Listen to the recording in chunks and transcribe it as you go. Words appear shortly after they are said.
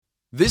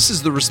This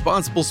is the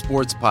Responsible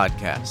Sports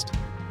Podcast,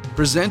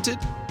 presented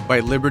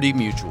by Liberty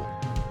Mutual.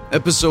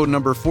 Episode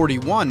number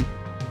 41,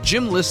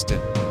 Jim Liston.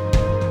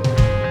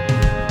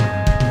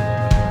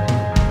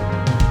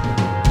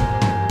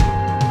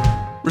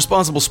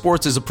 Responsible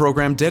Sports is a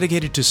program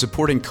dedicated to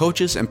supporting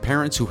coaches and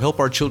parents who help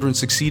our children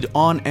succeed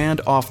on and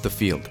off the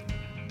field.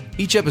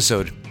 Each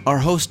episode, our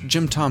host,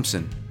 Jim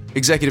Thompson,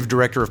 Executive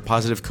Director of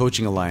Positive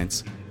Coaching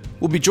Alliance,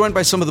 will be joined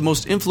by some of the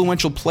most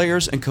influential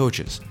players and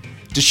coaches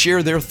to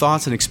share their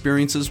thoughts and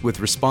experiences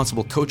with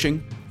responsible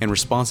coaching and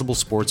responsible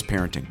sports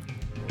parenting.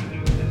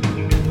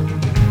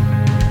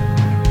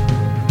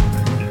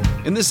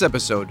 In this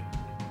episode,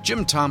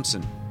 Jim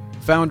Thompson,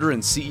 founder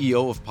and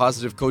CEO of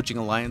Positive Coaching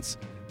Alliance,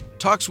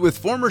 talks with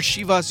former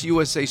Chivas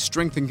USA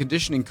strength and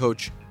conditioning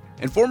coach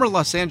and former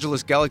Los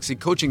Angeles Galaxy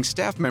coaching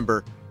staff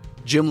member,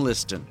 Jim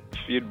Liston.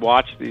 If you'd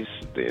watch these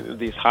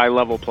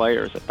high-level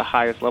players at the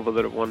highest level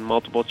that have won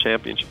multiple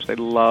championships, they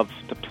love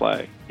to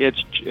play.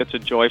 It's a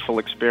joyful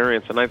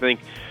experience, and I think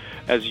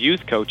as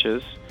youth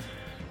coaches,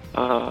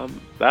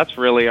 that's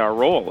really our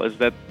role, is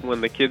that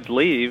when the kids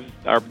leave,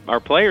 our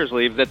players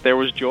leave, that there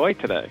was joy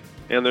today.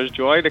 And there's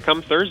joy to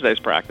come Thursday's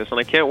practice, and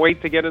I can't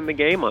wait to get in the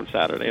game on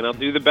Saturday, and I'll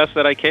do the best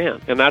that I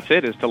can. And that's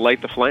it, is to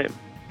light the flame.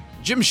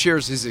 Jim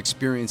shares his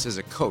experience as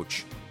a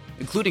coach,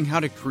 including how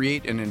to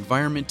create an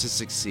environment to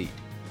succeed.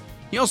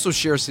 He also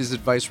shares his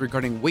advice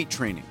regarding weight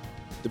training,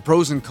 the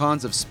pros and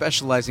cons of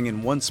specializing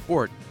in one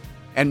sport,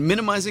 and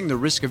minimizing the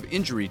risk of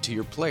injury to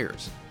your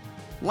players.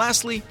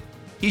 Lastly,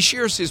 he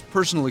shares his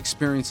personal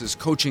experiences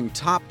coaching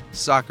top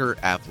soccer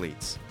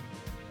athletes.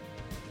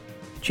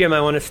 Jim,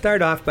 I want to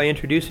start off by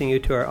introducing you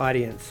to our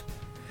audience.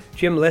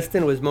 Jim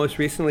Liston was most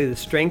recently the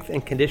strength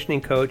and conditioning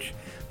coach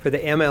for the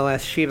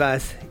MLS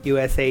Chivas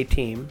USA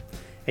team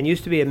and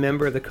used to be a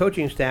member of the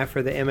coaching staff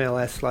for the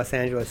MLS Los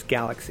Angeles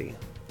Galaxy.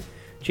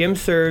 Jim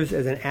serves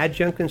as an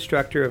adjunct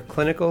instructor of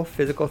clinical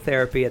physical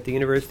therapy at the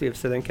University of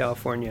Southern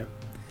California.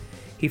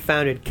 He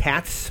founded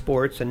CATS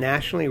Sports, a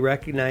nationally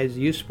recognized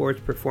youth sports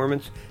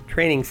performance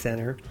training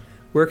center,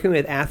 working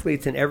with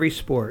athletes in every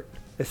sport,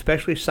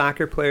 especially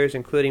soccer players,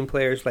 including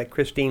players like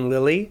Christine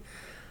Lilly,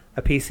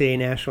 a PCA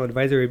National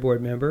Advisory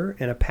Board member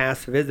and a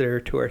past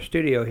visitor to our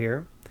studio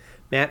here,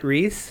 Matt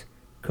Reese,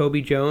 Kobe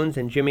Jones,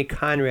 and Jimmy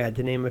Conrad,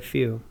 to name a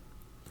few.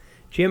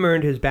 Jim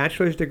earned his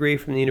bachelor's degree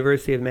from the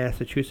University of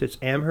Massachusetts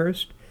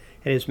Amherst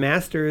and his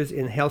master's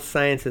in health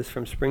sciences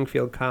from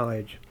Springfield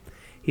College.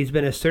 He's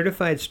been a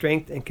certified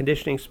strength and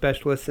conditioning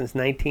specialist since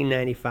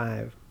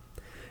 1995.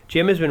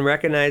 Jim has been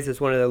recognized as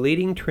one of the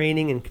leading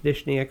training and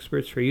conditioning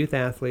experts for youth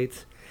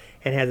athletes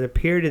and has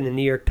appeared in the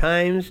New York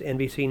Times,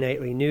 NBC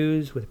Nightly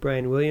News with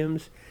Brian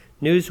Williams,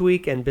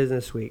 Newsweek, and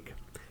Business Week.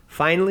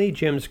 Finally,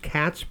 Jim's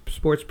CATS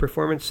Sports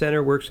Performance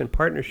Center works in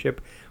partnership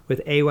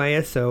with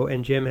AYSO,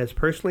 and Jim has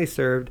personally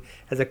served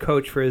as a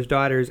coach for his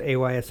daughter's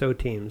AYSO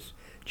teams.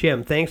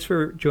 Jim, thanks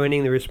for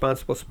joining the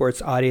Responsible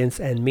Sports audience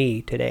and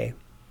me today.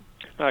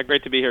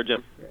 Great to be here,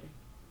 Jim.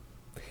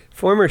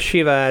 Former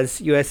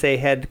Chivas USA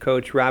head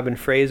coach Robin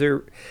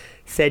Fraser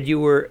said you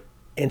were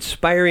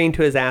inspiring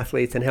to his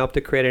athletes and helped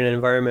to create an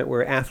environment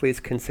where athletes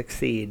can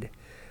succeed.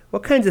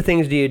 What kinds of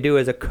things do you do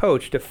as a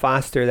coach to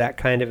foster that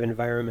kind of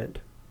environment?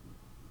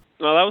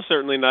 Well, that was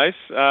certainly nice,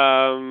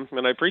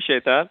 and I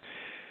appreciate that.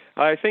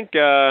 I think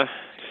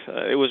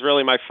it was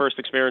really my first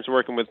experience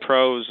working with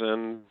pros,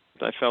 and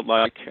I felt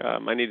like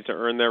I needed to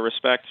earn their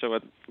respect. So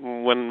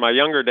when my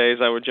younger days,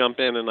 I would jump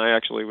in and I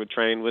actually would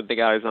train with the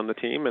guys on the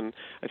team, and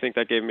I think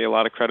that gave me a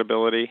lot of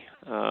credibility.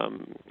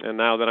 And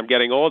now that I'm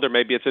getting older,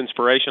 maybe it's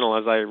inspirational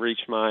as I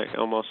reach my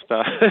almost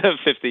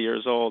 50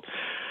 years old.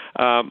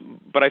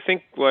 But I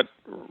think what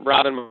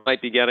Robin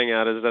might be getting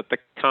at is that the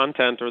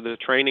content or the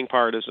training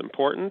part is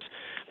important,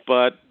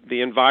 but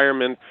the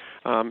environment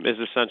is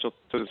essential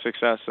to the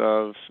success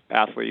of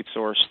athletes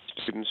or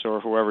students or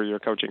whoever you're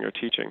coaching or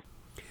teaching.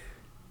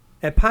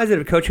 At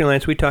Positive Coaching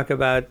Alliance, we talk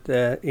about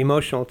the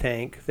emotional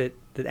tank that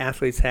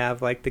athletes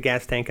have, like the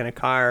gas tank in a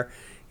car.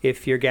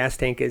 If your gas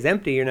tank is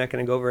empty, you're not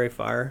going to go very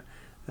far.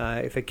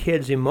 If a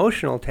kid's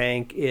emotional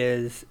tank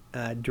is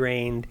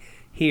drained,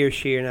 he or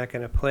she are not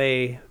going to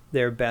play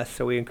their best.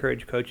 So we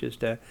encourage coaches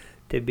to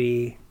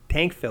be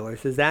tank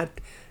fillers. Is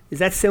that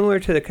similar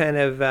to the kind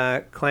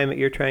of climate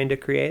you're trying to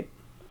create?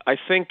 I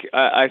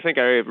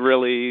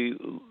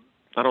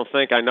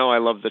know I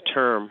love the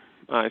term.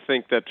 I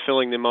think that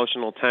filling the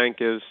emotional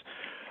tank is,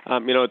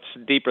 it's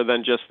deeper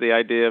than just the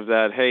idea of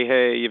that,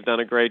 hey, you've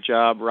done a great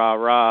job, rah,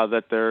 rah,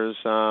 that there's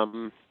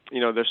some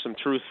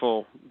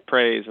truthful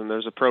praise and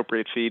there's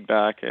appropriate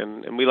feedback.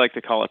 And we like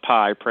to call it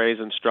PIE, praise,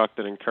 instruct,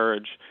 and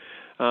encourage.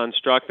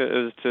 Instruct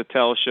is to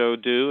tell, show,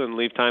 do, and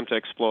leave time to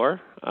explore.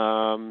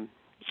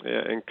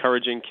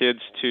 Encouraging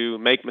kids to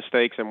make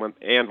mistakes and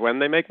when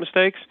they make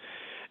mistakes,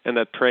 and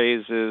that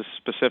praise is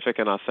specific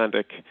and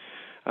authentic.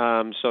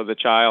 So the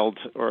child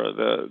or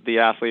the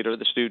athlete or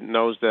the student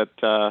knows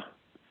that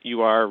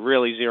you are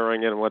really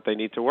zeroing in on what they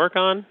need to work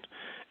on.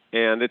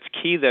 And it's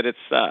key that it's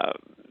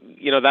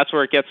that's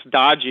where it gets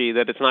dodgy,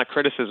 that it's not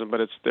criticism,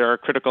 but there are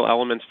critical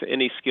elements to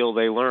any skill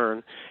they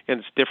learn, and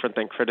it's different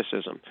than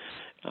criticism.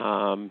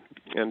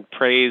 And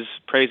praise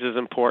is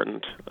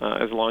important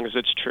as long as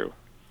it's true.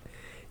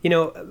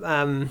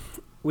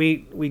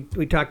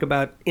 We talk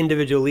about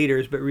individual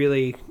leaders, but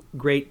really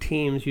great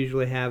teams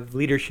usually have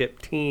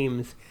leadership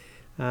teams.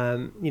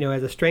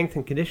 As a strength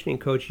and conditioning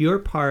coach, you're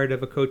part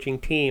of a coaching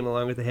team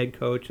along with the head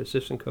coach,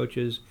 assistant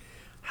coaches.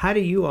 How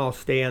do you all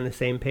stay on the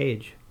same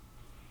page?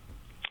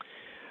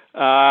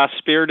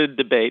 Spirited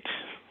debate.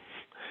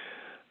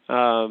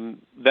 I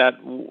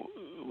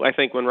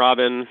think when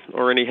Robin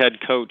or any head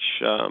coach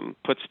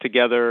puts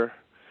together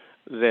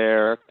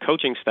their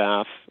coaching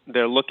staff,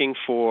 they're looking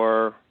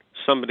for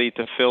somebody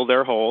to fill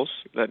their holes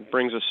that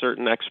brings a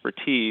certain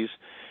expertise,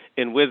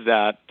 and with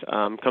that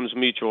comes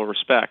mutual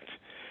respect.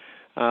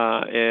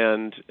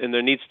 And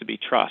there needs to be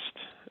trust.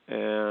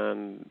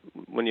 And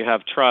when you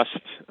have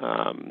trust,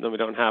 then we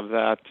don't have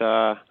that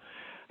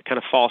kind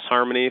of false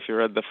harmony. If you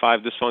read the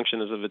 5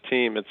 dysfunctions of a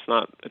team,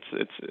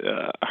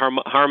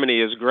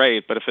 harmony is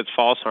great, but if it's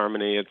false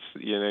harmony,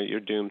 you're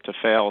doomed to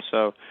fail.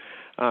 So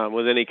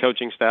with any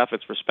coaching staff,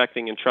 it's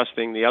respecting and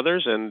trusting the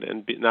others,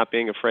 and not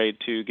being afraid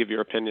to give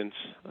your opinions.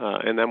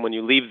 And then when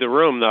you leave the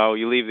room, though,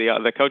 you leave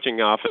the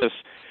coaching office,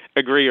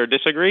 agree or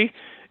disagree,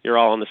 you're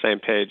all on the same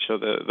page, so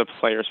the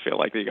players feel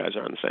like you guys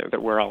are on the same,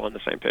 that we're all on the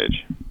same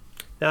page.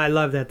 No, I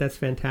love that. That's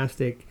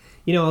fantastic.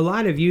 A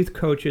lot of youth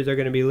coaches are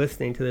going to be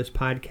listening to this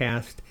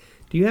podcast.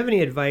 Do you have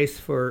any advice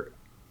for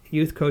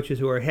youth coaches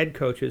who are head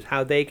coaches,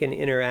 how they can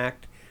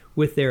interact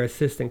with their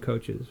assistant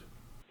coaches?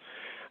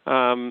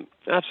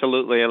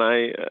 Absolutely, and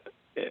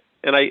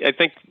I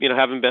think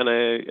having been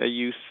a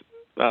youth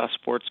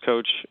sports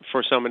coach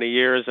for so many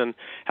years, and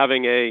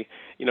having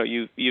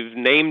you've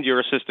named your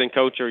assistant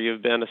coach, or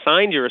you've been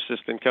assigned your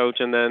assistant coach,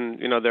 and then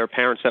there are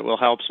parents that will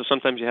help. So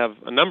sometimes you have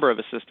a number of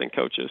assistant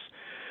coaches,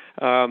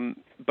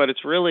 but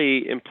it's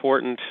really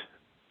important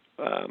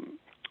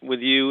with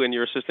you and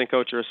your assistant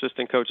coach or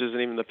assistant coaches,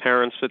 and even the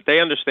parents, that they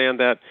understand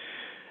that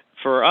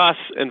for us,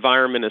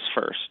 environment is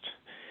first.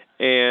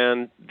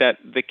 And that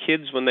the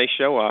kids, when they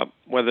show up,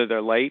 whether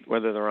they're late,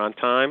 whether they're on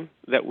time,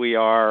 that we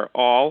are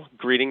all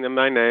greeting them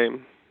by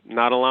name,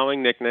 not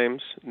allowing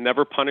nicknames,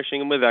 never punishing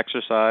them with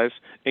exercise,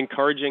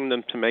 encouraging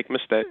them to make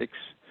mistakes,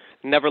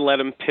 never let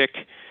them pick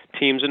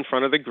teams in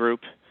front of the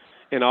group,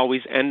 and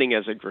always ending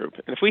as a group.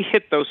 And if we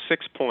hit those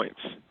 6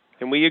 points,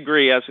 and we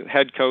agree as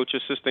head coach,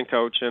 assistant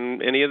coach,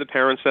 and any of the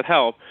parents that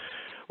help,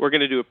 we're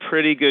going to do a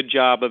pretty good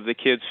job of the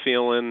kids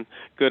feeling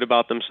good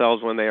about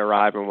themselves when they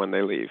arrive and when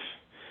they leave.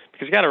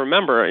 Because you got to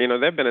remember,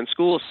 they've been in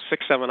school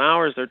 6-7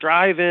 hours. They're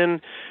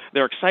driving.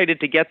 They're excited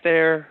to get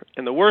there.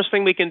 And the worst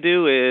thing we can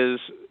do is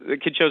the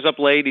kid shows up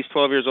late. He's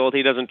 12 years old.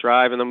 He doesn't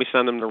drive, and then we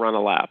send him to run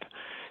a lap.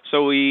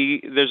 So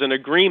there's an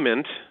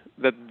agreement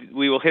that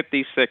we will hit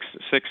these six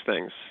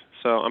things.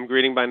 So I'm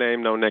greeting by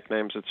name, no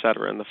nicknames, et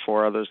cetera, and the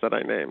 4 others that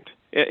I named.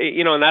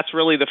 And that's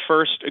really the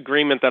first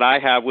agreement that I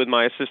have with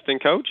my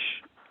assistant coach.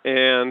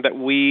 And that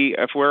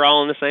if we're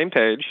all on the same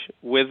page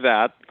with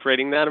that,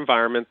 creating that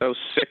environment, those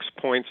 6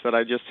 points that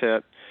I just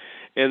hit.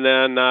 And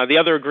then the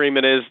other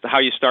agreement is how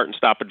you start and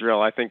stop a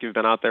drill. I think you've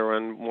been out there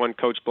when one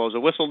coach blows a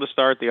whistle to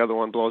start, the other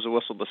one blows a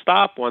whistle to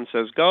stop. One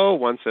says go,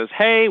 one says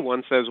hey,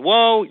 one says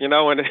whoa,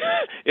 and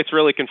it's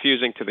really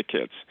confusing to the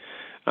kids.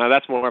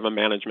 That's more of a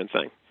management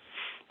thing.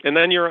 And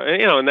then you're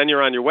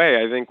on your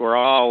way. I think we're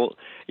all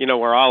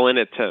in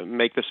it to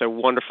make this a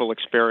wonderful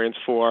experience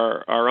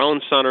for our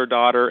own son or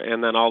daughter,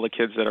 and then all the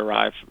kids that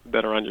arrive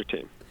that are on your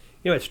team.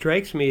 What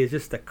strikes me is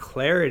just the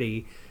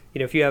clarity.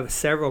 If you have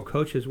several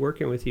coaches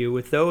working with you,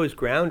 with those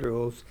ground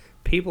rules,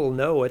 people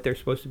know what they're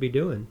supposed to be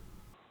doing.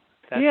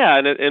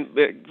 And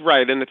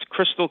it's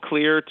crystal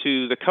clear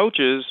to the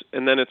coaches,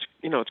 and then it's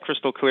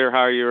crystal clear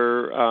how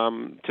you're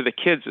to the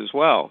kids as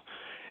well,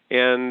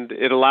 and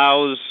it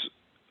allows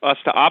us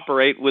to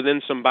operate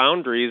within some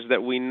boundaries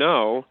that we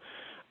know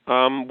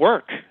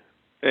work,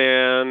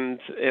 and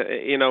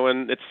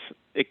it's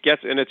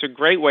a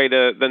great way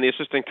to then the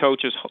assistant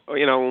coaches,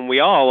 when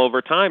we all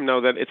over time know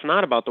that it's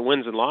not about the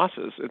wins and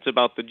losses, it's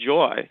about the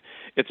joy,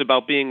 it's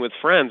about being with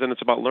friends, and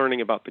it's about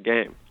learning about the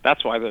game.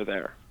 That's why they're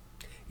there.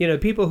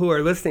 People who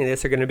are listening to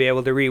this are going to be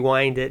able to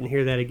rewind it and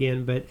hear that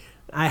again, but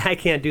I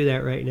can't do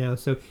that right now.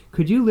 So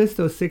could you list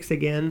those 6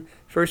 again?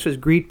 First was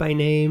greet by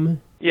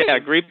name. Yeah,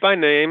 greet by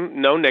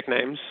name, no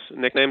nicknames.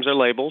 Nicknames are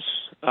labels.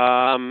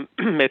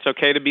 It's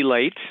okay to be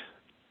late.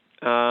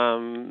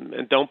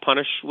 And don't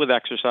punish with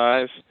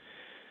exercise.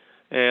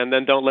 And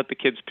then don't let the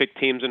kids pick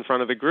teams in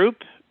front of the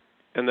group.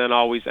 And then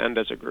always end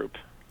as a group.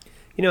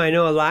 I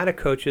know a lot of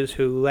coaches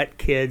who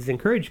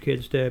encourage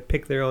kids to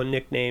pick their own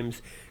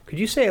nicknames. Could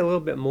you say a little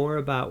bit more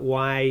about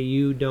why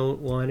you don't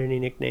want any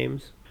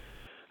nicknames?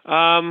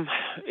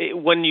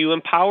 When you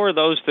empower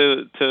those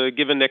to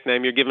give a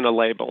nickname, you're given a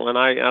label. And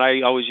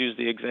I always use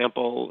the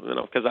example,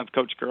 because I've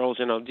coached girls,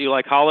 do you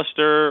like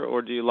Hollister,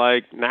 or do you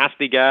like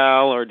Nasty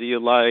Gal, or do you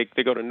like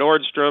to go to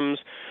Nordstrom's,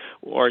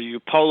 or are you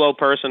a polo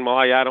person? Well,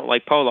 I don't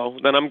like polo.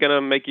 Then I'm going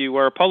to make you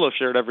wear a polo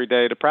shirt every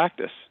day to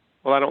practice.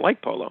 Well, I don't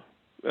like polo.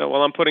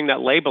 Well, I'm putting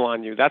that label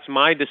on you. That's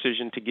my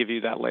decision to give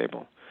you that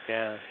label.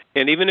 Yeah.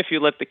 And even if you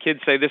let the kids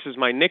say, this is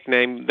my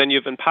nickname, then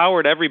you've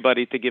empowered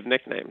everybody to give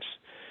nicknames.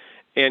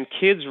 And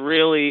kids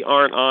really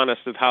aren't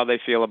honest with how they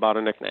feel about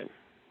a nickname.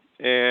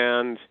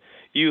 And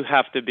you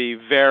have to be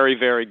very,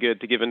 very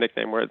good to give a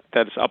nickname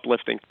that is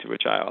uplifting to a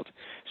child.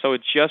 So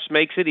it just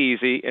makes it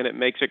easy, and it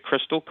makes it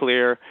crystal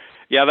clear.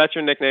 Yeah, that's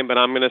your nickname, but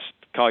I'm going to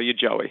call you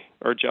Joey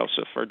or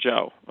Joseph or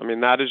Joe. I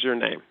mean, that is your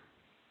name.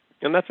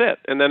 And that's it.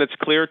 And then it's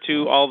clear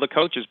to all the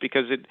coaches,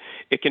 because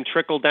it can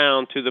trickle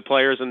down to the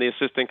players and the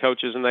assistant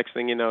coaches, and next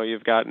thing you know,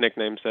 you've got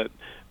nicknames that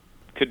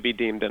could be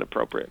deemed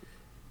inappropriate.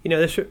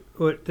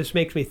 What this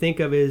makes me think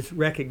of is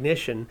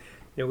recognition.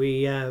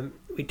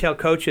 We tell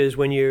coaches,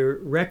 when you're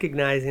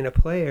recognizing a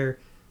player,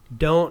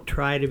 don't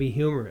try to be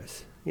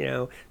humorous.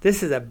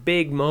 This is a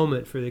big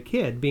moment for the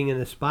kid, being in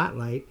the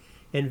spotlight,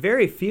 and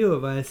very few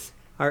of us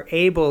are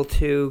able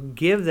to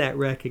give that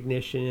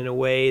recognition in a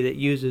way that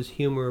uses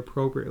humor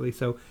appropriately.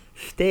 So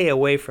stay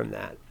away from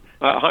that.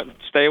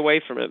 Stay away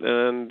from it.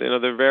 And there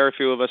are very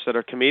few of us that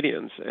are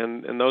comedians,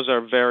 and those are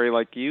very,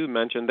 like you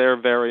mentioned, they're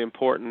very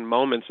important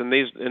moments, and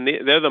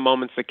they're the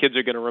moments that kids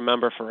are going to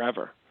remember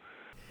forever.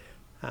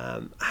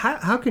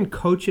 How can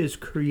coaches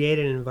create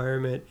an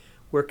environment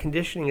where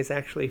conditioning is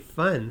actually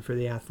fun for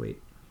the athlete?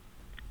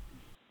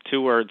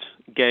 2 words: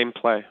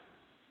 gameplay.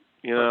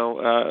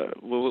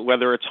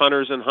 Whether it's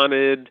hunters and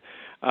hunted,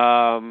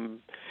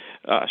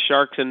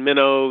 sharks and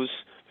minnows,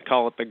 we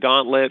call it the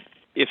gauntlet.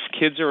 If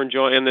kids are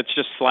enjoying, and it's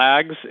just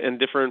flags and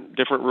different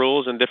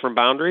rules and different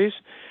boundaries,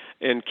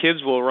 and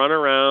kids will run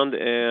around,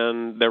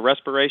 and their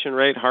respiration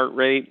rate, heart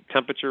rate,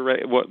 temperature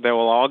rate, they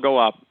will all go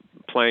up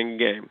playing a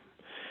game.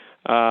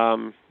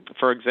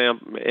 For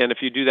example, and if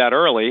you do that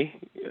early,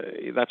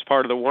 that's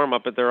part of the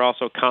warm-up, but there are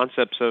also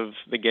concepts of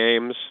the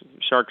games,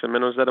 sharks and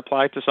minnows, that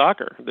apply to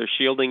soccer. They're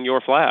shielding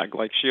your flag,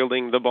 like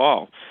shielding the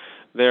ball.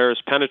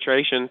 There's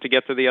penetration to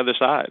get to the other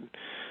side.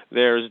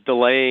 There's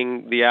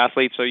delaying the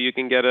athlete so you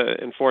can get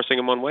and forcing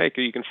them one way,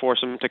 so you can force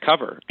them to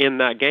cover in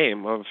that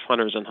game of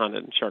hunters and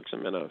hunted, sharks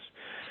and minnows.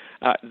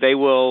 They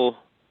will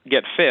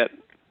get fit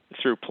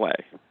through play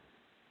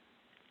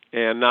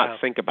and not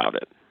think about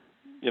it.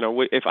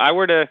 If I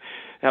were to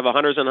have a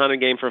hunters and hunted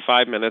game for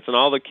 5 minutes, and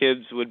all the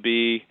kids would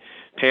be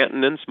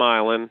panting and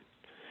smiling,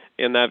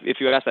 and that if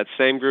you ask that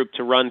same group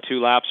to run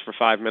 2 laps for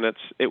 5 minutes,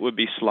 it would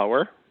be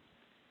slower.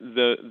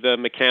 The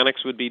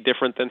mechanics would be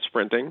different than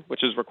sprinting,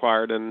 which is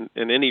required in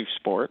any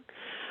sport,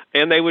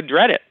 and they would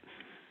dread it.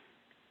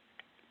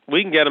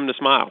 We can get them to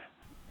smile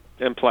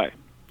and play.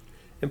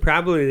 And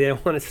probably they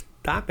don't want to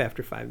stop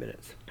after 5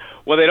 minutes.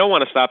 Well, they don't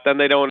want to stop. Then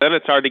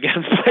it's hard to get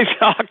them to play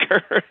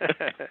soccer.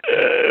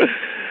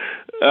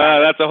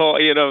 That's a whole,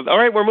 all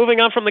right, we're moving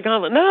on from the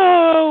gauntlet.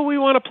 No, we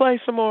want to play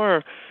some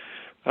more.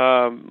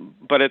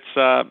 But it's,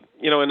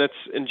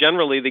 and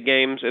generally the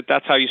games,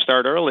 that's how you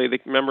start early.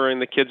 Remembering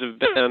the kids have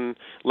been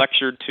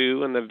lectured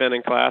to, and they've been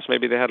in class,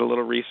 maybe they had a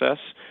little recess,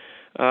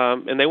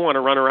 and they want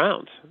to run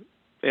around,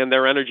 and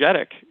they're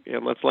energetic,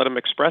 and let's let them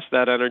express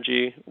that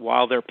energy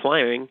while they're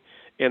playing,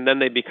 and then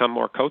they become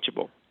more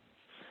coachable.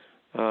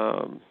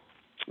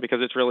 Because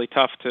it's really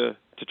tough to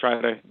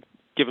try to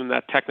give them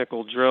that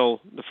technical drill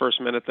the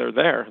first minute they're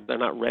there. They're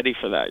not ready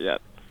for that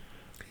yet.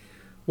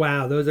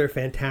 Wow, those are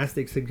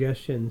fantastic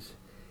suggestions.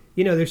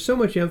 There's so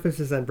much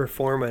emphasis on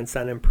performance,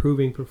 on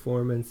improving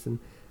performance.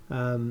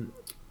 And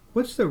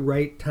what's the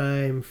right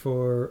time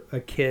for a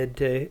kid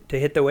to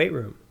hit the weight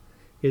room?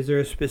 Is there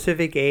a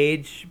specific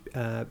age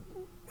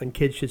when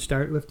kids should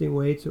start lifting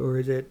weights, or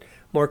is it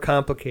more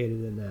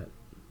complicated than that?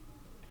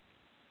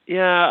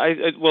 Yeah,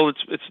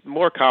 it's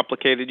more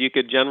complicated. You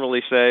could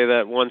generally say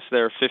that once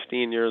they're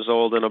 15 years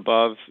old and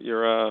above,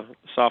 you're a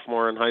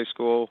sophomore in high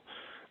school.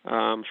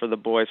 For the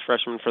boys,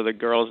 freshman for the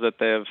girls, that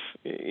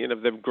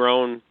they've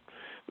grown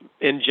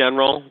in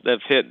general. They've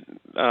hit,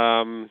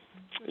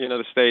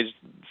 the stage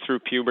through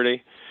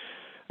puberty.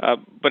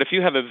 But if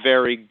you have a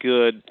very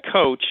good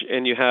coach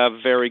and you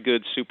have very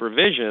good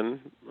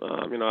supervision,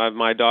 I have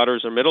my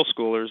daughters are middle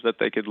schoolers that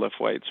they could lift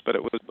weights, but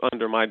it was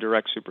under my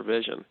direct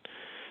supervision.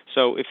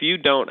 So if you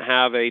don't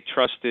have a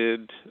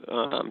trusted,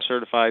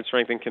 certified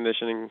strength and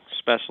conditioning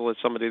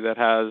specialist, somebody that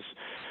has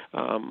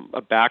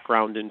a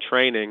background in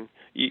training,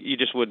 you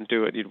just wouldn't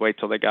do it. You'd wait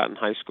till they got in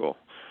high school.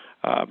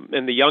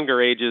 In the younger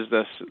ages,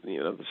 the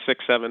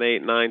 6, 7,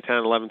 8, 9, 10,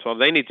 11, 12,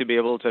 they need to be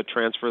able to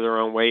transfer their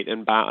own weight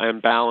and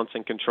balance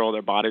and control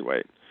their body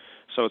weight.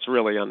 So it's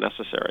really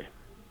unnecessary.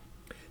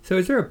 So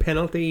is there a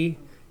penalty?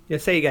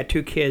 Say you got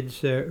 2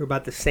 kids who are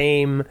about the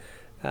same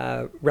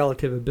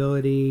relative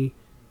ability,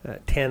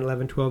 10,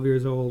 11, 12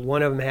 years old.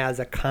 One of them has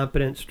a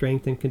competent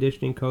strength and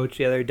conditioning coach.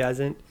 The other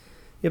doesn't.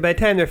 By the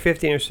time they're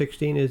 15 or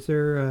 16, is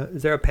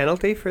there a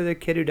penalty for the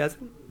kid who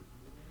doesn't?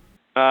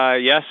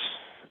 Yes.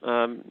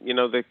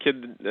 The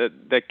kid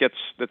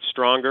that's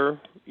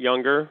stronger,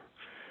 younger,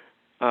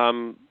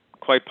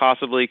 quite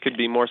possibly could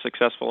be more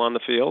successful on the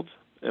field.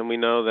 And we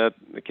know that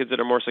the kids that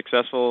are more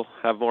successful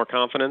have more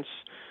confidence.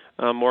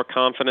 More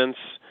confidence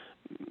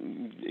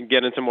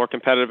get into more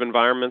competitive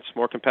environments.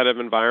 More competitive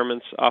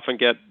environments often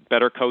get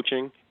better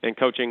coaching, and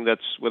coaching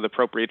that's with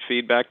appropriate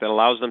feedback that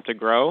allows them to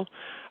grow,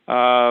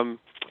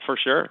 for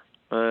sure.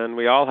 And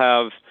we all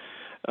have,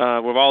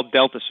 we've all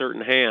dealt a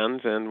certain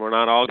hand, and we're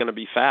not all going to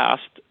be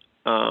fast,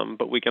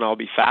 but we can all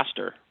be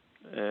faster.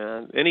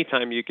 And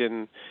anytime you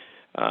can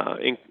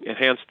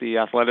enhance the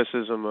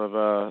athleticism of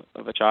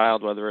a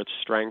child, whether it's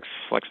strength,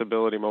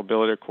 flexibility,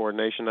 mobility, or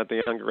coordination at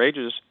the younger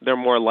ages, they're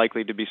more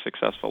likely to be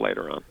successful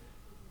later on.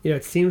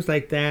 It seems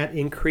like that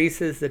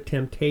increases the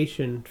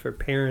temptation for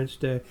parents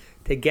to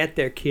get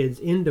their kids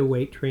into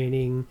weight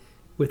training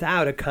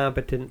without a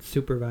competent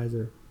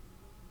supervisor.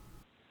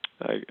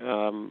 I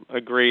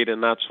agreed,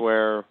 and that's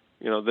where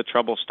the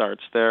trouble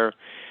starts.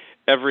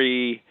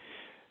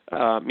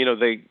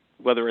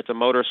 Whether it's a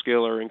motor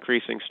skill or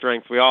increasing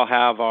strength, we all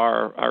have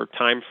our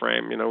time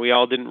frame. We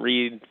all didn't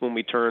read when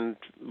we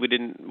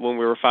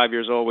were 5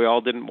 years old. We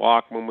all didn't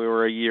walk when we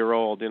were a year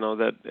old.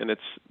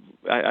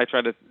 I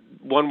try to.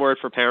 One word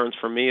for parents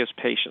for me is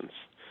patience.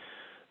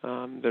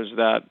 There's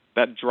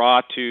that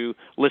draw to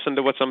listen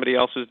to what somebody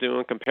else is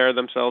doing, compare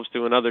themselves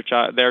to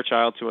their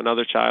child to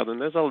another child,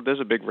 and there's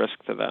a big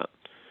risk to that.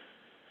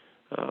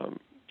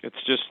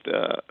 It's just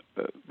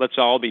let's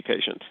all be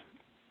patient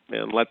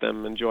and let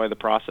them enjoy the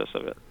process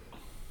of it.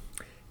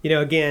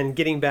 Again,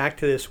 getting back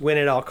to this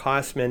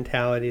win-at-all-costs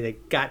mentality, they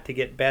got to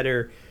get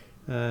better,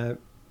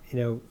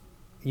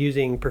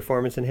 using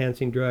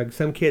performance-enhancing drugs.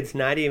 Some kids,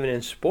 not even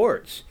in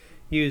sports,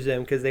 use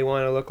them because they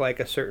want to look like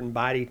a certain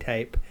body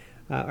type.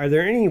 Are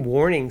there any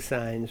warning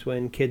signs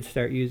when kids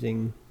start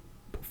using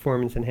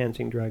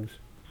performance-enhancing drugs?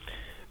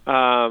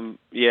 And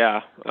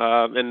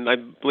I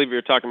believe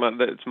you're talking about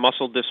that it's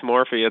muscle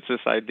dysmorphia. It's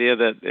this idea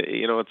that,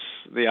 it's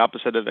the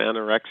opposite of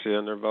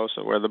anorexia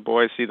nervosa, where the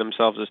boys see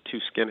themselves as too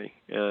skinny,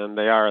 and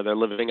they're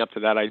living up to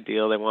that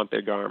ideal. They want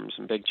big arms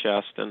and big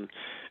chest, and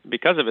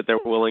because of it, they're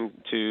willing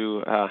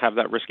to have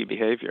that risky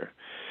behavior.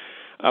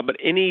 But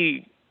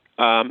any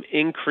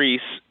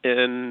increase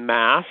in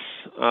mass,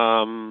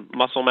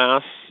 muscle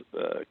mass,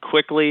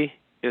 quickly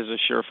is a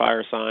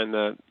surefire sign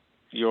that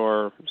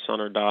your son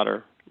or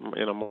daughter,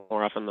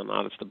 more often than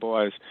not, it's the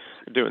boys,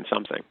 are doing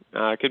something.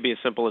 It could be as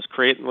simple as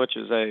creatine, which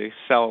is a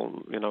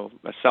cell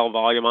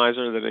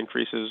volumizer that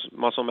increases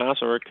muscle mass,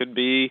 or it could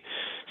be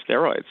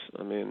steroids.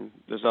 I mean,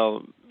 there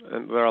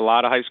are a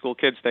lot of high school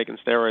kids taking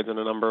steroids, and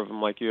a number of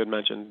them, like you had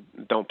mentioned,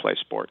 don't play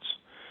sports.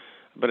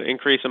 But an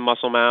increase in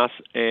muscle mass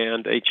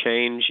and a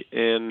change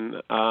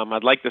in,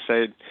 I'd like to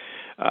say,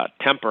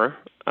 temper.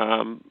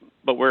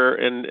 But we're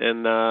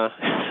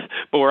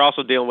but we're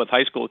also dealing with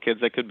high school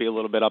kids that could be a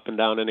little bit up and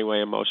down anyway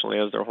emotionally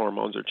as their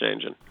hormones are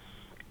changing.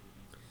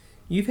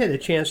 You've had a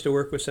chance to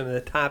work with some of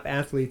the top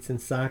athletes in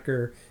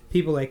soccer,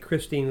 people like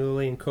Christine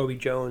Lilly and Kobe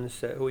Jones,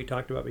 who we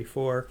talked about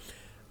before.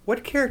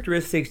 What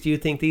characteristics do you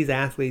think these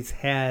athletes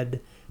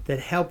had that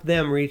helped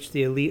them reach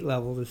the elite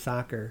levels of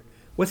soccer?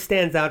 What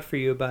stands out for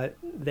you about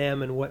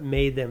them and what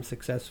made them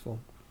successful?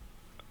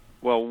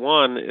 Well,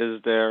 one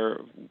is their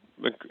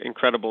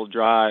incredible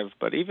drive,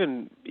 but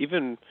even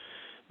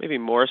maybe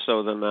more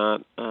so than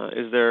that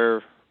is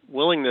their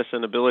willingness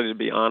and ability to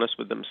be honest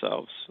with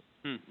themselves.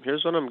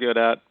 Here's what I'm good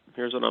at.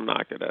 Here's what I'm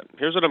not good at.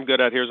 Here's what I'm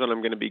good at. Here's what I'm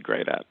going to be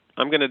great at.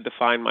 I'm going to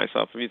define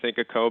myself. If you think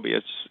of Kobe,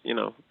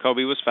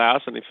 Kobe was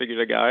fast, and he figured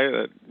a guy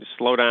that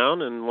slow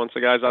down, and once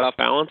the guy's off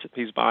balance,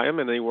 he's by him,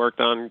 and he worked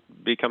on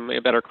becoming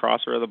a better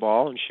crosser of the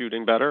ball and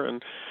shooting better,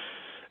 and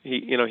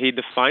he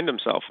defined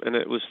himself, and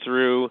it was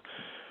through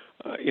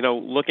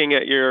looking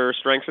at your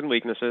strengths and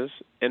weaknesses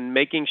and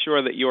making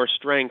sure that your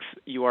strength,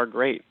 you are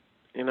great.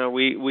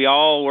 We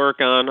all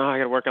work on, I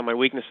got to work on my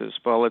weaknesses.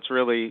 Well, it's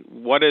really,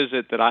 what is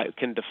it that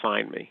can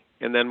define me?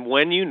 And then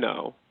when you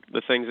know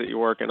the things that you're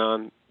working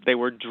on, they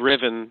were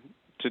driven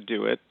to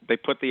do it. They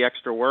put the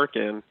extra work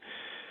in.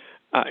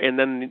 And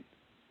then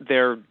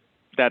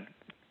that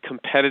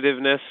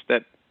competitiveness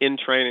that in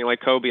training,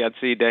 like Kobe, I'd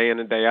see day in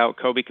and day out,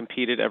 Kobe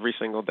competed every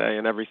single day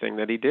in everything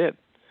that he did.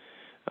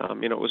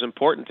 It was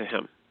important to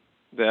him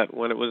that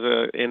when it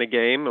was in a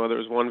game, whether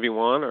it was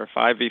 1v1 or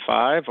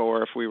 5v5,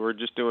 or if we were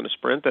just doing a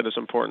sprint, that it's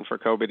important for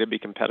Kobe to be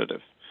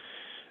competitive.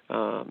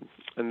 And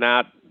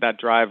that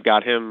drive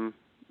got him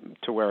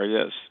to where he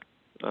is,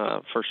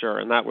 for sure.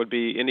 And that would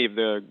be any of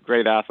the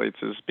great athletes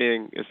is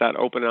that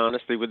open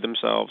honesty with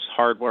themselves,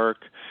 hard work,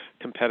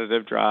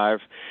 competitive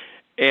drive,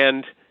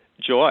 and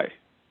joy.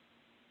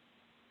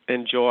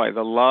 And joy,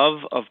 the love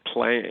of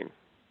playing.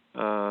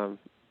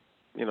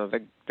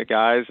 The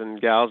guys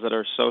and gals that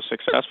are so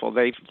successful,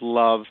 they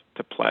love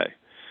to play,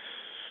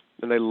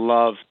 and they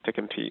love to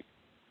compete.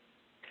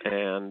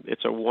 And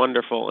it's a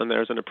wonderful, and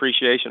there's an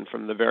appreciation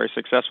from the very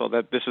successful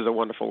that this is a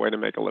wonderful way to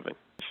make a living.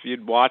 If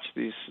you'd watch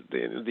these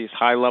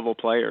high-level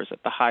players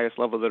at the highest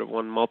level that have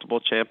won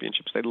multiple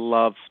championships, they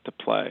love to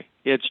play.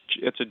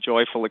 It's a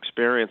joyful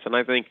experience. And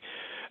I think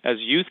as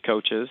youth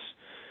coaches,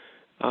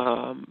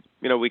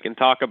 we can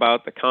talk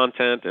about the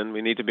content, and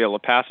we need to be able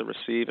to pass and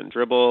receive and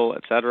dribble,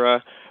 et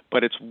cetera.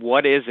 But it's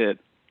what is it?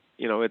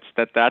 It's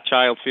that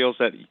child feels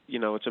that,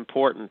 it's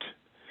important.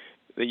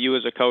 that you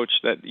as a coach,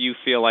 that you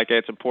feel like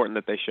it's important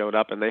that they showed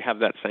up and they have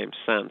that same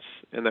sense,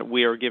 and that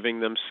we are giving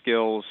them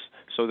skills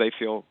so they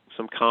feel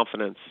some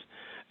confidence,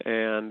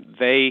 and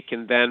they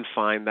can then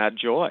find that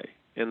joy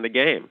in the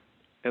game.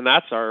 And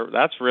that's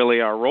really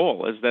our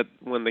role, is that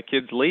when the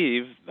kids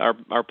leave,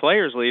 our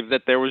players leave,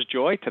 that there was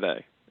joy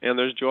today. And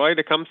there's joy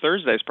to come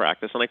Thursday's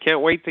practice. And I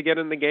can't wait to get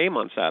in the game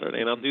on Saturday.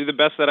 And I'll do the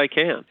best that I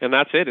can. And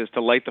that's it, is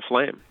to light the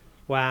flame.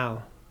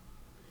 Wow.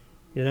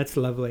 Yeah, that's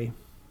lovely.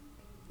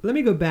 Let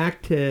me go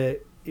back to,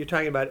 you're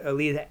talking about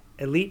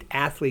elite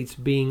athletes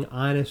being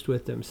honest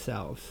with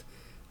themselves.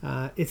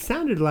 It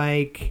sounded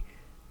like,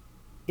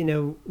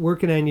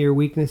 working on your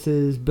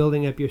weaknesses,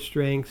 building up your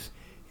strengths,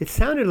 it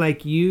sounded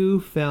like you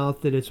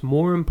felt that it's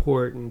more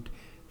important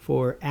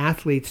for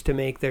athletes to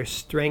make their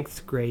strengths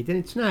great. And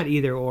it's not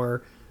either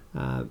or,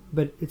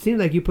 but it seemed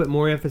like you put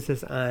more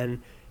emphasis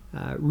on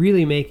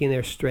really making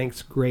their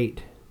strengths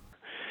great.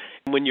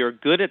 When you're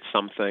good at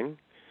something,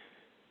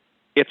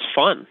 it's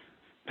fun.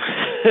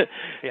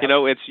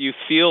 Yeah. You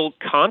feel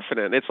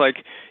confident. It's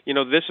like,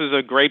 this is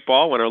a great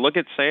ball winner. Look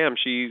at Sam.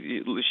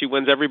 She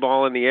wins every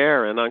ball in the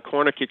air, and on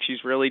corner kick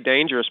she's really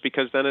dangerous,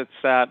 because then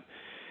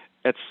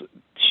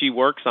she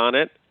works on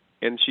it,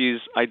 and she's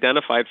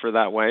identified for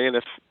that way. And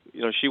if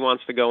she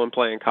wants to go and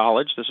play in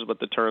college, this is what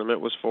the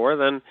tournament was for,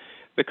 then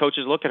the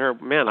coaches look at her,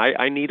 man,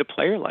 I need a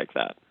player like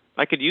that.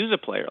 I could use a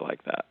player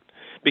like that.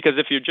 Because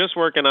if you're just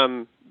working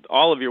on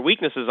all of your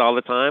weaknesses all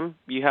the time,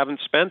 you haven't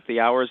spent the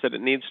hours that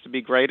it needs to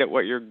be great at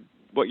what you're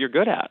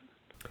good at.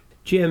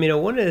 Jim,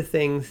 one of the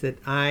things that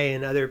I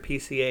and other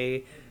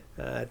PCA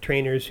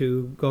trainers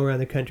who go around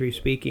the country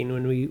speaking,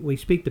 when we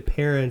speak to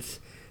parents,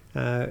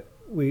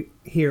 we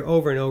hear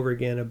over and over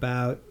again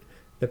about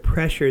the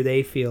pressure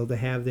they feel to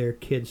have their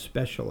kids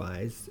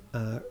specialized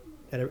at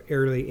an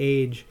early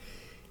age.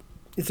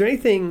 Is there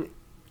anything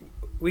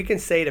we can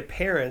say to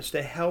parents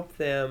to help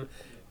them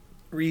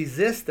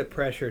resist the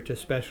pressure to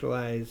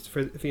specialize,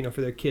 for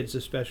their kids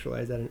to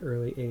specialize at an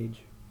early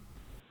age?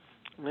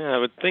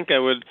 Yeah,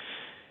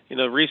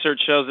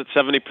 research shows that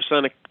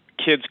 70% of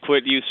kids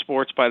quit youth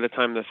sports by the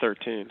time they're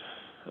 13.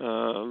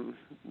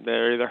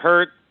 They're either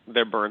hurt,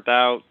 they're burnt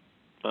out,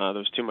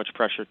 there's too much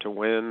pressure to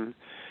win.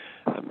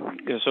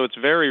 So it's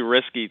very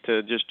risky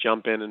to just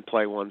jump in and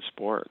play one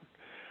sport.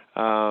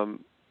 And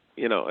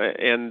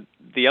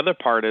the other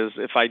part is,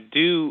 if I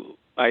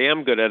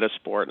am good at a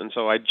sport, and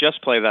so I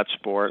just play that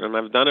sport, and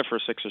I've done it for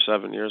 6 or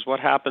 7 years, what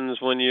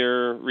happens when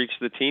you reach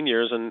the teen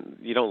years and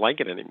you don't like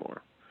it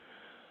anymore?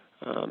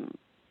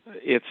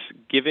 It's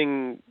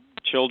giving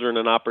children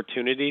an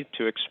opportunity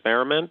to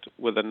experiment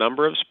with a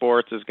number of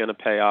sports is going to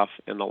pay off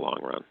in the long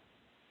run.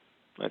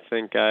 I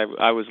think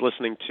I was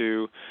listening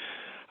to,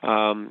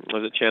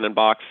 was it Shannon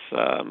Box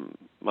on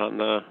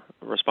the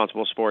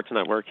Responsible Sports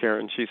Network here,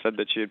 and she said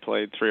that she had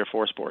played 3 or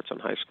 4 sports in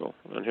high school.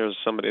 And here's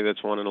somebody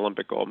that's won an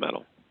Olympic gold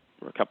medal,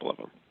 or a couple of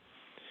them.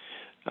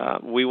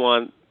 We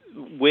want,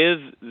 with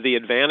the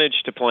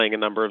advantage to playing a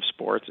number of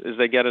sports, is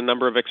they get a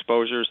number of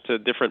exposures to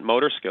different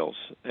motor skills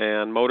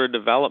and motor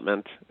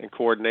development and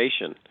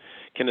coordination,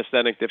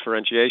 kinesthetic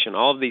differentiation,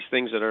 all of these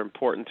things that are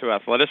important to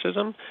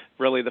athleticism,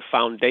 really the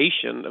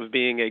foundation of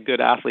being a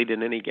good athlete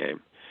in any game.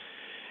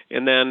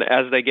 And then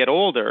as they get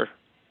older,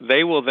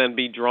 they will then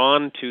be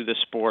drawn to the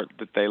sport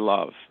that they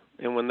love.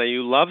 And when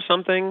you love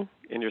something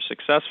and you're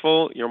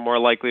successful, you're more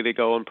likely to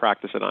go and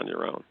practice it on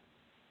your own.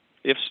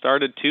 If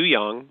started too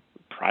young,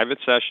 private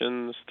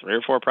sessions, 3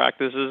 or 4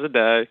 practices a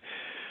day,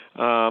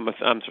 3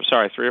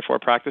 or 4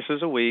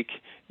 practices a week,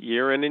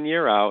 year in and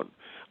year out,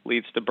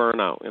 leads to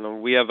burnout.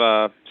 We have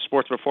a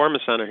sports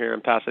performance center here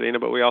in Pasadena,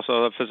 but we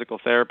also have physical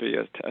therapy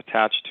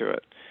attached to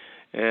it.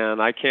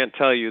 And I can't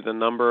tell you the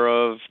number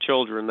of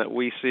children that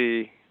we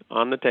see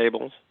on the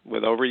tables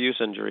with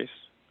overuse injuries.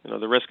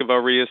 The risk of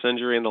overuse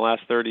injury in the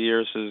last 30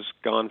 years has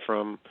gone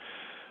from,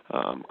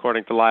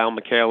 according to Lyle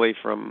McCaley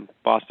from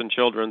Boston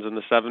Children's, in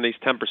the 70s,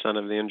 10%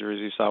 of the injuries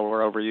you saw were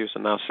overuse,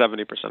 and now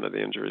 70% of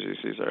the injuries you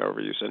see are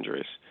overuse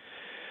injuries.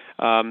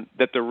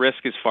 That the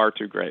risk is far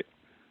too great.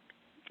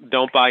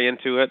 Don't buy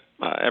into it.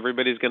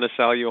 Everybody's going to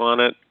sell you on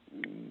it.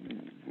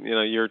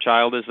 Your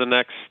child is the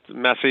next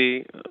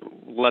Messi.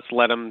 Let's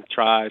let them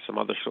try some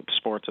other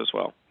sports as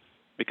well.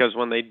 Because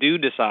when they do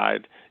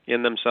decide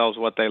in themselves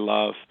what they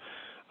love,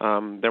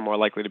 they're more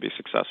likely to be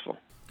successful.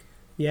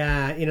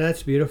 Yeah,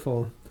 that's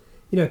beautiful.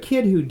 A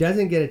kid who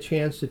doesn't get a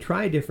chance to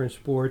try different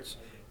sports,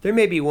 there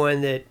may be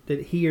one that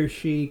he or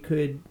she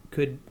could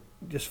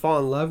just fall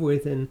in love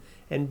with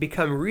and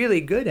become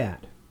really good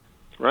at.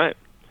 Right.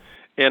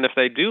 And if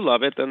they do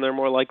love it, then they're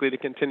more likely to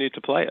continue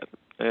to play it.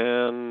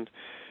 And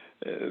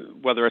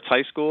whether it's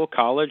high school,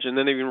 college, and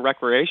then even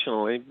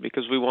recreationally,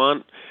 because we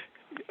want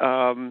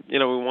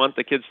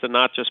the kids to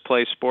not just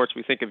play sports.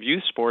 We think of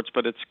youth sports,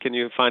 but can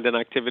you find an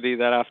activity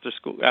that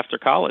after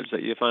college,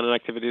 that you find an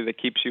activity that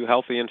keeps you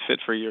healthy and fit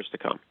for years to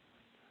come?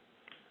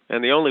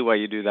 And the only way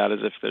you do that is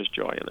if there's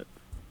joy in it.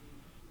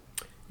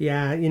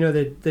 Yeah,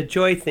 the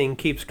joy thing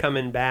keeps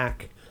coming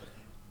back.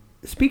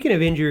 Speaking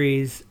of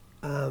injuries,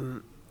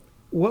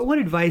 what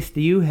advice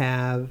do you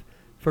have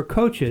for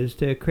coaches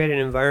to create an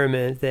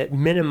environment that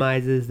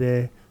minimizes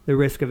the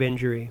risk of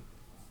injury?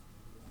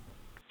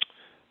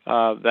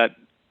 That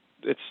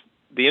it's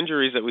the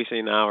injuries that we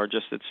see now are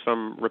just, it's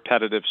from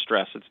repetitive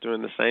stress. It's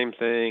doing the same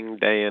thing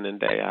day in and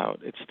day out.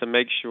 It's to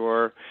make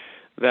sure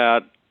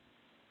that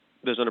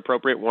there's an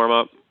appropriate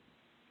warm-up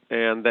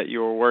and that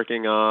you're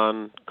working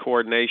on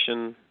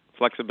coordination,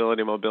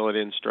 flexibility,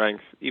 mobility, and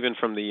strength, even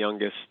from the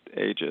youngest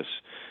ages.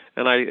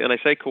 And I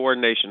say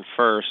coordination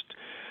first,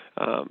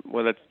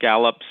 whether it's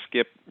gallop,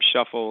 skip,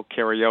 shuffle,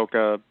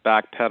 karaoke,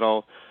 back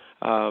pedal,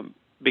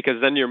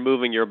 because then you're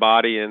moving your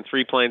body in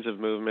 3 planes of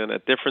movement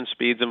at different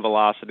speeds and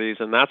velocities,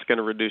 and that's going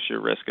to reduce your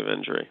risk of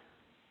injury,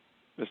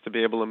 is to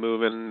be able to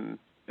move in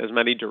as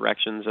many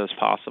directions as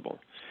possible.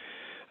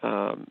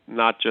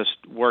 Not just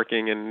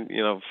working, and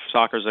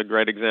soccer's a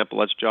great example.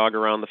 Let's jog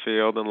around the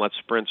field and let's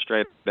sprint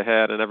straight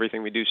ahead, and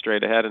everything we do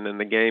straight ahead. And in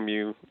the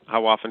game,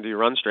 how often do you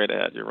run straight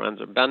ahead? Your runs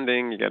are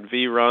bending, you got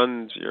V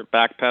runs, you're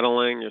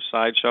backpedaling, you're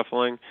side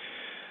shuffling,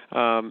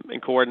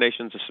 and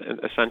coordination's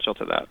essential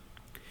to that.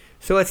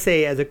 So let's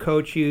say as a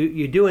coach,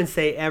 you do and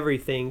say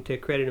everything to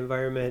create an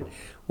environment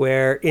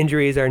where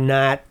injuries are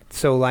not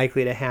so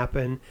likely to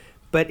happen,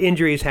 but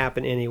injuries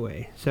happen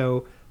anyway.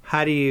 So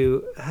how do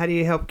you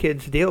help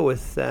kids deal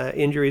with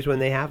injuries when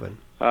they happen?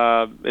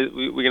 We're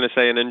going to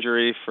say an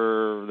injury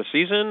for the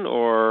season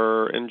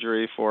or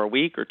injury for a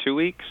week or 2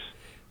 weeks?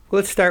 Well,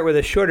 let's start with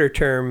a shorter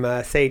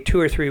term, say 2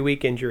 or 3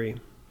 week injury.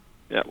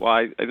 Yeah, well,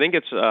 I think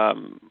it's,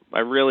 I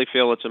really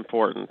feel it's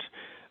important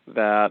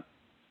that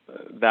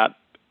that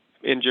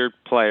injured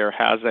player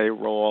has a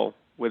role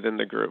within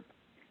the group,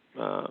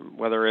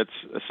 whether it's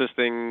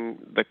assisting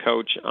the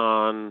coach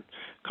on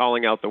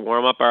calling out the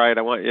warm-up. All right,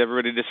 I want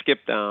everybody to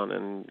skip down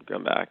and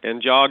come back,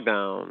 and jog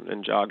down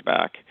and jog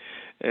back,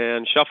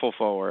 and shuffle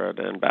forward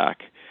and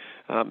back,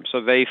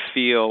 so they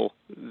feel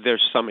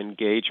there's some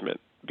engagement.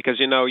 Because,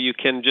 you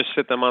can just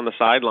sit them on the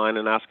sideline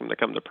and ask them to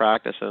come to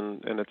practice,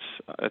 and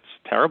it's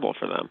terrible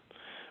for them.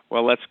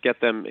 Well, let's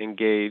get them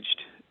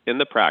engaged in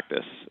the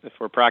practice. If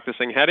we're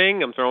practicing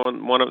heading, I'm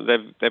throwing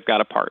they've got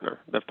a partner.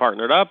 They've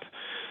partnered up.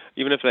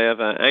 Even if they have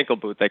an ankle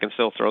boot, they can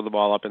still throw the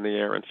ball up in the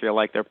air and feel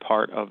like they're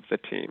part of the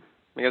team.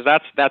 Because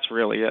that's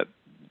really it.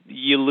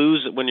 You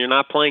lose when you're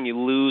not playing. You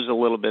lose a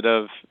little bit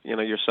of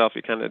yourself.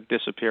 You kind of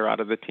disappear out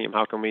of the team.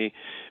 How can we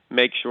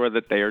make sure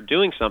that they are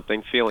doing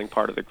something, feeling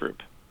part of the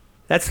group?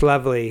 That's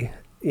lovely.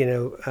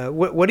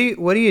 What do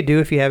you do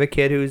if you have a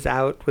kid who's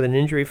out with an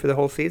injury for the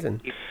whole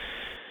season?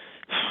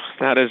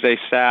 That's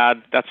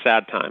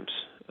sad times.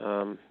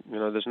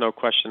 There's no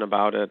question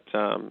about it.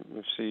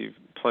 We see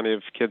plenty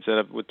of kids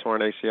with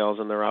torn ACLs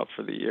and they're out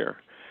for the year.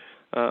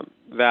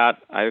 That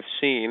I've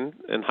seen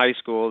in high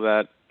school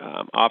that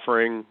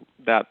offering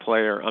that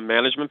player a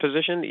management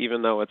position,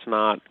 even though it's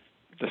not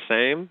the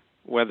same,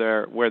 where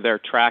they're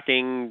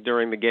tracking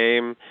during the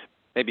game,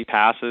 maybe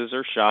passes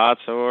or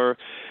shots or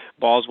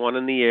balls won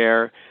in the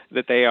air,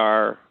 that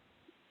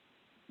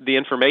the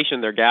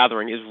information they're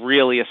gathering is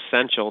really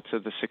essential to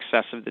the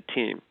success of the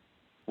team,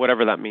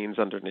 whatever that means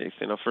underneath.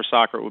 For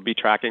soccer, it would be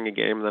tracking a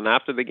game, and then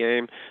after the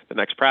game, the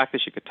next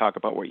practice, you could talk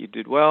about what you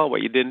did well,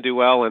 what you didn't do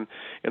well, and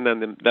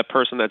then that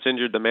person that's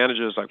injured, the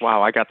manager, is like,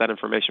 wow, I got that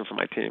information from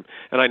my team,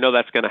 and I know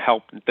that's going to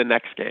help the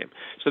next game.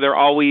 So they're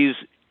always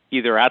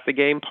either at the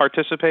game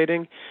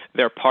participating,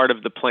 they're part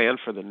of the plan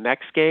for the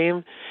next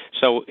game,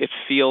 so it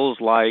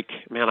feels like,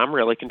 man, I'm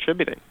really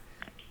contributing.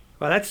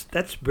 Well,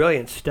 that's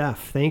brilliant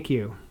stuff. Thank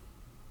you.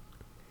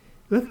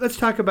 Let's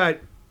talk about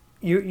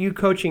you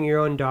coaching your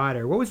own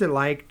daughter. What was it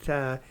like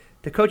to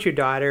coach your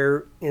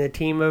daughter in a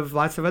team of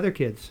lots of other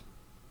kids?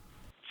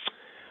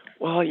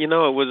 Well, it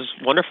was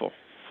wonderful,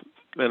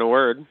 in a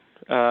word.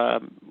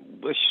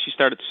 She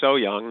started so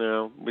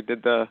young. We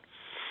did the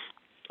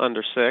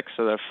under 6,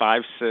 so they're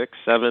 5, 6,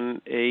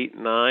 7, 8,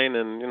 9,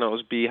 and it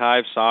was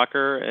beehive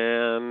soccer,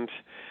 and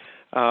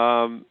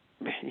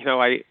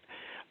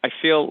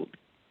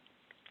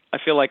I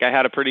feel like I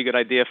had a pretty good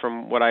idea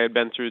from what I had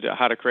been through to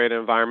how to create an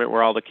environment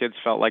where all the kids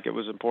felt like it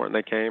was important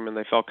they came and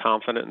they felt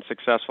confident and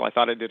successful. I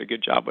thought I did a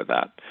good job with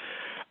that.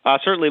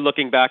 Certainly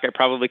looking back, I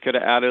probably could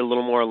have added a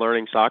little more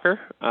learning soccer,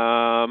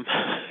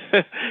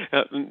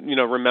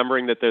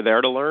 remembering that they're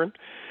there to learn.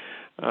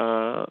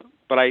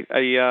 But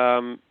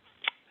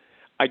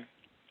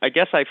I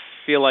guess I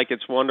feel like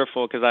it's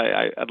wonderful because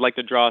I'd like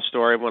to draw a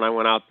story of when I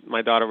went out.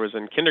 My daughter was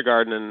in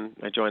kindergarten, and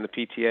I joined the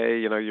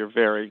PTA. You're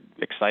very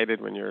excited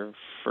when your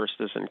first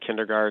is in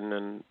kindergarten,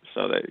 and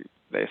so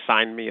they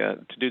assigned me to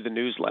do the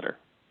newsletter,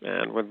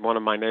 and with one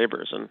of my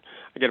neighbors. And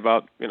I get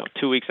about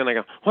 2 weeks in, I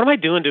go, what am I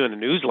doing a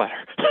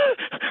newsletter?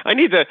 I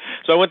need to.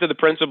 So I went to the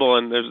principal,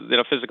 and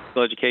there's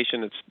physical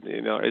education. It's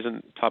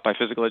isn't taught by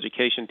physical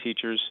education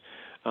teachers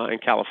in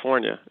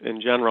California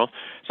in general.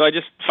 So I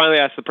just finally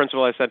asked the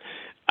principal. I said,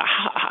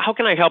 how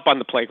can I help on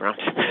the playground?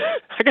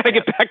 I got to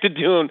get back to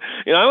doing,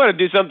 I want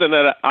to do something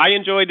that I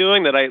enjoy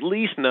doing, that I at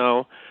least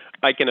know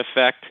I can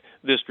affect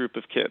this group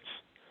of kids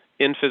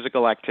in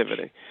physical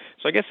activity.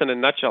 So I guess in a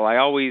nutshell, I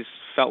always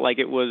felt like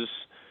it was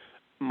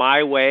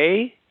my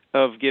way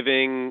of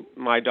giving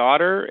my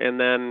daughter and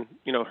then,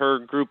 her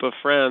group of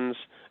friends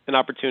an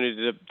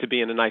opportunity to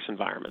be in a nice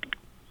environment.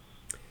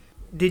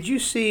 Did you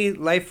see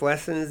life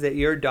lessons that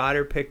your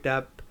daughter picked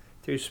up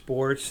through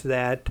sports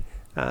that,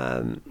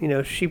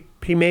 she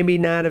maybe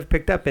not have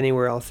picked up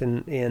anywhere else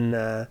in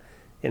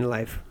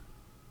life?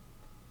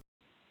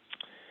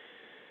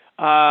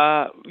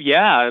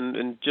 Yeah,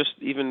 and just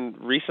even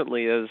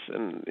recently as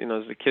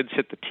the kids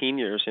hit the teen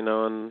years,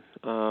 and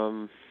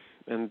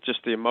just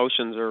the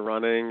emotions are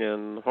running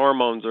and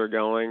hormones are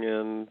going,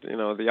 and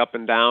the up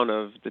and down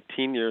of the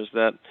teen years,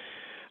 that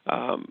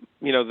the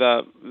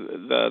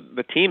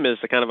team is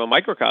the kind of a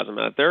microcosm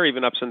of that. There are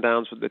even ups and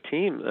downs with the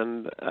team,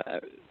 and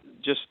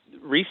just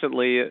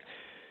recently,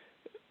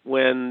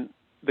 when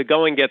the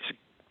going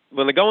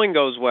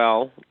goes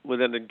well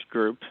within a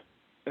group,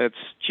 it's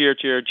cheer,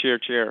 cheer, cheer,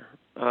 cheer.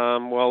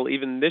 Well,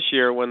 even this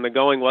year, when the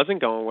going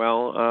wasn't going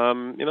well,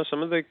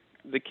 some of the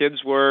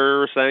kids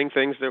were saying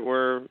things that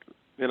were,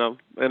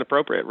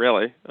 inappropriate,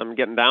 really.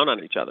 Getting down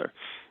on each other.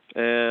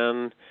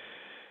 And,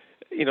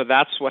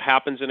 that's what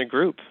happens in a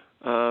group.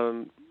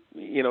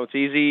 It's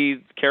easy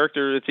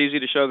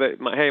to show that,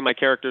 my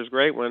character is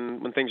great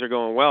when things are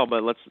going well,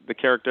 but the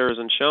character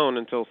isn't shown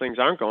until things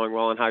aren't going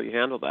well and how you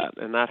handle that.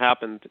 And that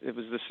happened. It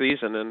was this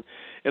season, and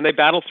they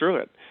battled through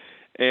it.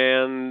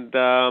 And,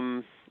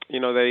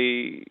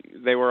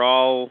 they were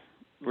all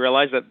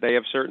realized that they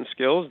have certain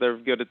skills. They're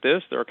good at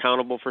this. They're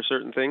accountable for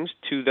certain things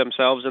to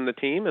themselves and the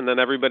team. And then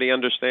everybody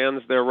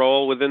understands their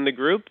role within the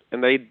group.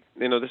 And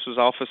this was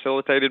all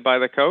facilitated by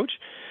the coach.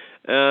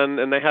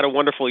 And they had a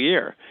wonderful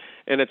year.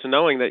 And it's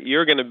knowing that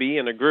you're going to be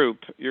in a group.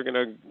 You're going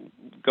to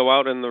go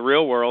out in the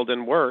real world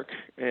and work.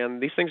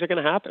 And these things are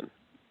going to happen.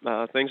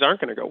 Things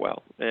aren't going to go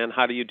well. And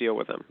how do you deal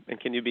with them? And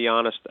can you be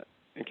honest?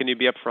 And can you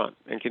be upfront?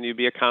 And can you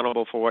be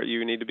accountable for what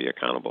you need to be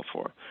accountable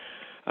for?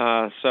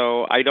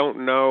 So I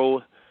don't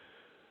know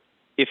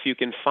if you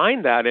can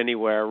find that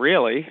anywhere,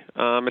 really.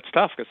 It's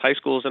tough because high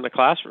school is in a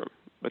classroom.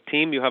 But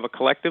team, you have a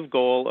collective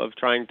goal of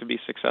trying to be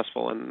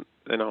successful in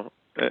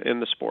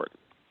the sport.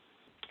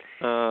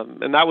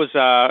 And that was,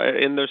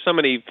 and there's so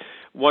many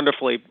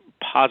wonderfully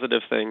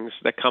positive things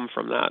that come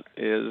from that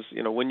is,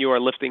 when you are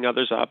lifting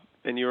others up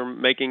and you're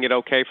making it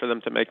okay for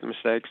them to make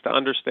mistakes, to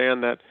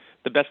understand that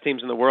the best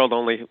teams in the world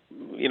only,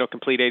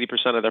 complete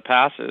 80% of their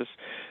passes,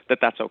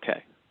 that's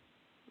okay.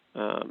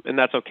 And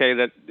that's okay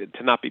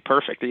to not be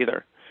perfect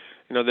either.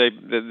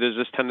 There's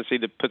this tendency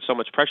to put so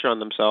much pressure on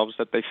themselves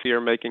that they fear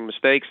making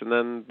mistakes, and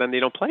then they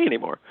don't play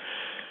anymore.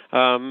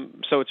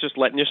 So it's just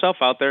letting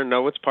yourself out there,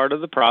 know it's part of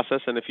the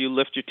process, and if you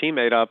lift your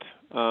teammate up,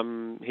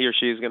 he or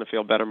she is going to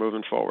feel better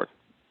moving forward.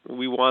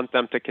 We want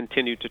them to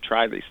continue to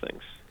try these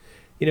things.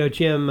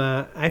 Jim,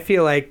 I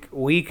feel like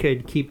we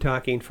could keep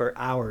talking for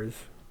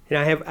hours. And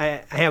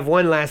I have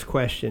one last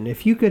question.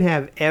 If you could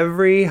have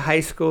every high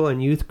school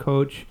and youth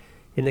coach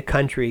in the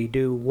country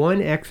do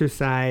one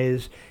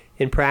exercise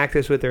in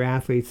practice with their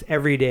athletes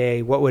every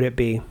day, what would it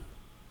be?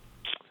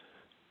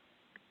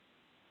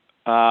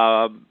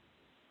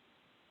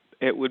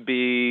 It would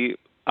be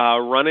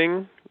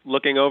running,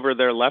 looking over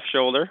their left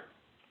shoulder,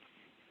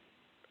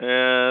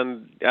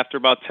 and after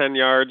about 10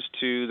 yards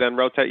to then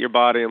rotate your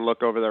body and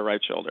look over their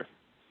right shoulder.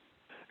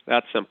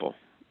 That's simple.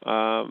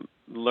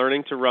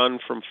 Learning to run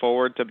from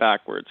forward to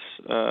backwards.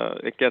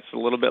 It gets a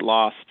little bit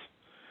lost.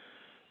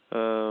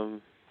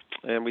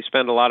 And we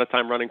spend a lot of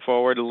time running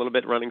forward, a little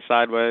bit running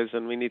sideways,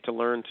 and we need to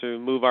learn to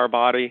move our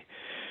body.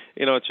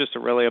 It's just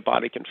really a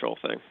body control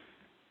thing.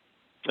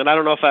 And I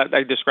don't know if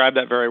I described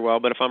that very well,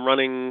 but if I'm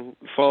running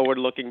forward,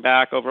 looking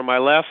back over my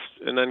left,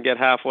 and then get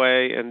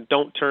halfway and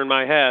don't turn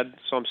my head,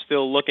 so I'm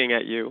still looking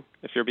at you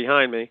if you're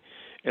behind me,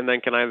 and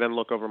then can I then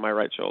look over my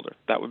right shoulder?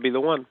 That would be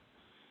the one.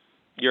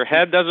 Your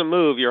head doesn't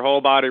move. Your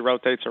whole body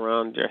rotates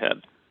around your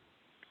head.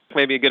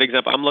 Maybe a good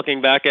example. I'm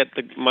looking back at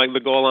the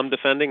goal I'm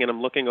defending, and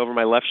I'm looking over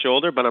my left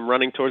shoulder, but I'm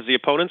running towards the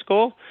opponent's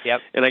goal. Yep.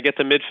 And I get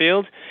to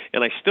midfield,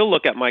 and I still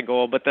look at my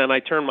goal, but then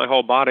I turn my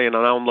whole body, and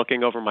now I'm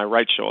looking over my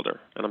right shoulder,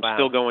 and I'm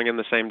still going in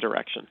the same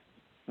direction.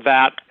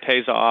 That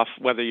pays off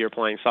whether you're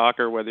playing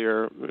soccer, whether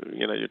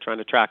you're trying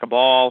to track a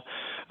ball,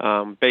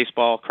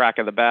 baseball, crack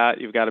of the bat.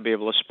 You've got to be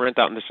able to sprint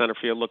out into center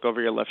field, look over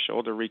your left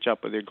shoulder, reach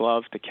up with your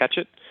glove to catch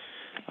it.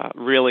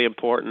 Really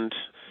important.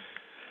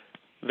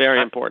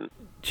 Very important.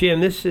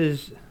 Jim, this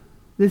has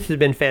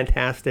been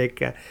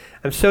fantastic.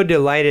 I'm so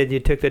delighted you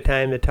took the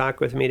time to talk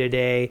with me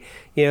today.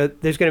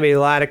 There's going to be a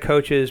lot of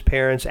coaches,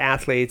 parents,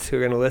 athletes who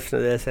are going to listen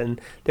to this,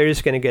 and they're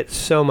just going to get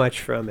so much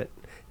from it.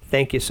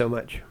 Thank you so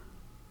much.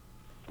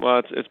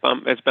 Well,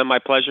 it's been my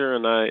pleasure,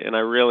 and I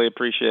really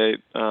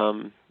appreciate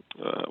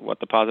what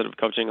the Positive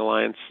Coaching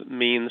Alliance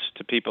means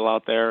to people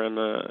out there,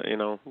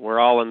 and we're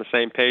all on the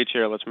same page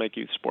here. Let's make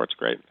youth sports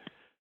great.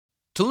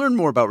 To learn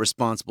more about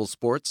responsible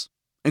sports,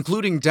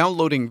 including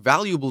downloading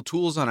valuable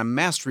tools on a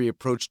mastery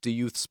approach to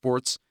youth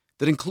sports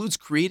that includes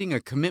creating a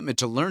commitment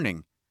to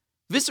learning,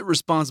 visit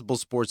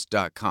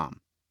responsiblesports.com.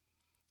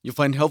 You'll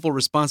find helpful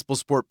responsible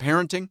sport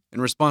parenting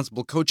and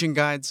responsible coaching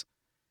guides,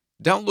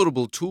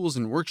 downloadable tools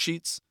and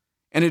worksheets,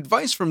 and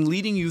advice from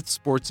leading youth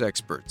sports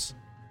experts.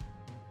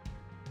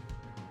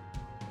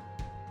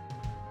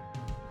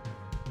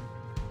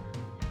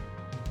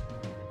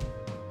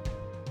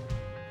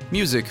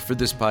 Music for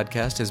this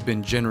podcast has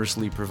been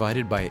generously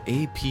provided by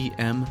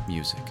APM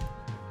Music.